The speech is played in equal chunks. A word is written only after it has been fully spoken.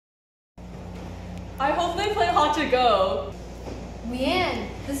I hope they play Hot to Go. Leanne,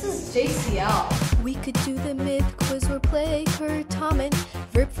 this is JCL. We could do the myth quiz or play Kurtamen.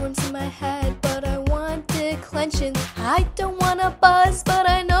 Verb forms in my head, but I want declension. I don't wanna buzz, but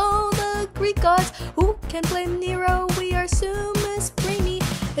I know the Greek gods. Who can blame Nero? We are Sumus brainy.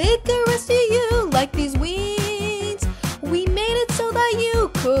 Icarus to you like these weeds. We made it so that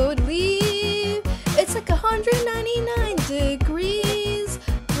you could leave. It's like 199 degrees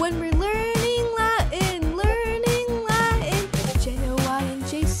when we're learning Latin, J-O-I and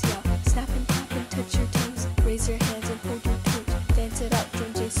JCL. Snap and tap and touch your toes. Raise your hands and hold your toes. Dance it out,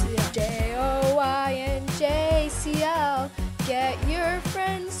 join JCL. J-O-I and JCL. Get your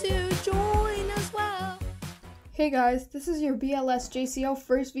friends to join as well. Hey guys, this is your BLSJCL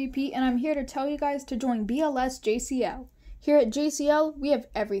first VP, and I'm here to tell you guys to join BLSJCL. Here at JCL, we have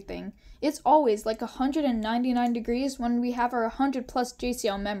everything. It's always like 199 degrees when we have our 100 plus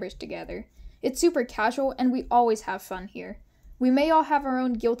JCL members together. It's super casual and we always have fun here. We may all have our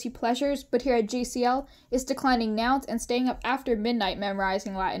own guilty pleasures, but here at JCL, it's declining nouns and staying up after midnight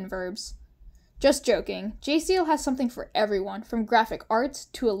memorizing Latin verbs. Just joking, JCL has something for everyone, from graphic arts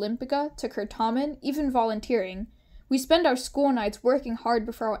to Olympica to Kurtamen, even volunteering. We spend our school nights working hard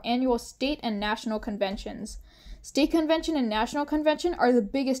before our annual state and national conventions. State convention and national convention are the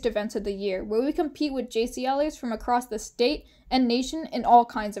biggest events of the year, where we compete with JCLers from across the state and nation in all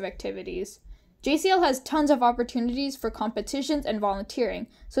kinds of activities. JCL has tons of opportunities for competitions and volunteering,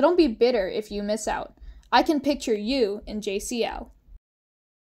 so don't be bitter if you miss out. I can picture you in JCL.